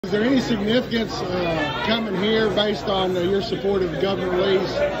Is there any significance coming here based on your support of Governor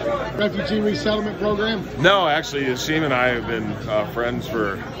Lee's Refugee Resettlement Program? No, actually, Yassin and I have been friends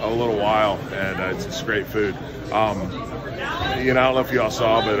for a little while, and it's just great food. I don't know if you all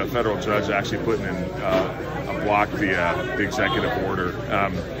saw, but a federal judge actually put in blocked the executive order,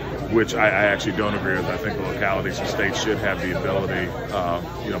 which I actually don't agree with. I think the localities and states should have the ability,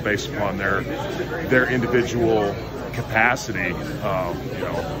 based upon their individual capacity,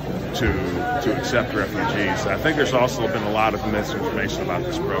 to accept refugees. I think there's also been a lot of misinformation about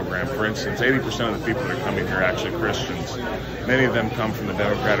this program. For instance, 80% of the people that are coming here are actually Christians. Many of them come from the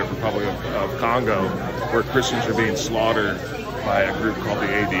Democratic Republic of Congo, where Christians are being slaughtered by a group called the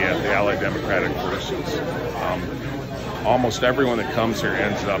ADF, the Allied Democratic Forces. Almost everyone that comes here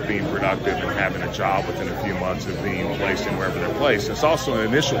ends up being productive and having a job within a few months of being placed in wherever they're placed. It's also an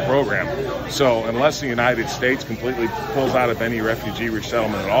initial program. So unless the United States completely pulls out of any refugee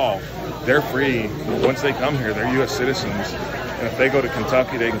resettlement at all, they're free. Once they come here, they're U.S. citizens. And if they go to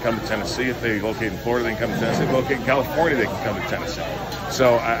Kentucky, they can come to Tennessee. If they locate in Florida, they can come to Tennessee. If they locate in California, they can come to Tennessee.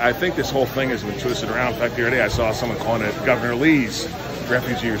 So I think this whole thing has been twisted around. In fact, the other day I saw someone calling it Governor Lee's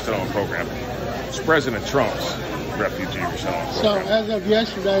Refugee Resettlement Program. It's President Trump's Refugee Resettlement Program. So as of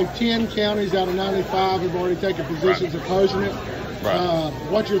yesterday, 10 counties out of 95 have already taken positions opposing it. Right.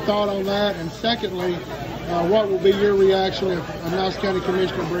 What's your thought on that? And secondly, what will be your reaction if a Knox County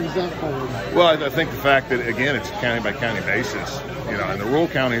Commissioner brings that forward? Well, I think the fact that, again, it's a county-by-county basis, and the rural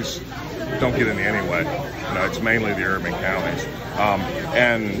counties don't get any anyway. It's mainly the urban counties.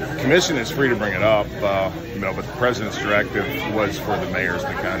 And commission is free to bring it up, but the president's directive was for the mayors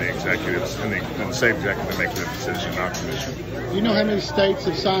and the county executives and the state executive to make the decision, not commission. Do you know how many states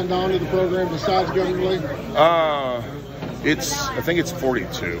have signed on to the program besides Governor Lee? I think it's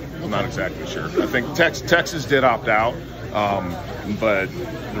 42. I'm not exactly sure. I think Texas did opt out, but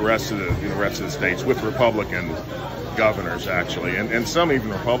the rest of the states, with Republican governors actually, and some even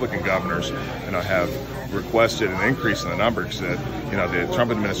Republican governors, have requested an increase in the numbers. That the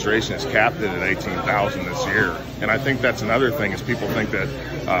Trump administration has capped it at 18,000 this year, and I think that's another thing is people think that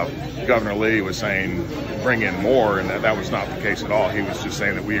Governor Lee was saying bring in more, and that was not the case at all. He was just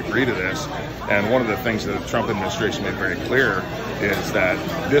saying that we agree to this. And one of the things that the Trump administration made very clear is that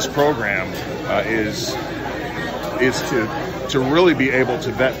this program is to really be able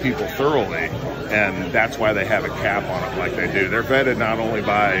to vet people thoroughly, and that's why they have a cap on it like they do. They're vetted not only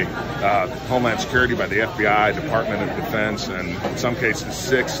by Homeland Security, by the FBI, Department of Defense, and in some cases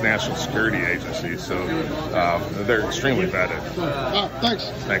 6 national security agencies. So they're extremely vetted. Thanks.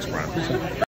 Thanks, Brian.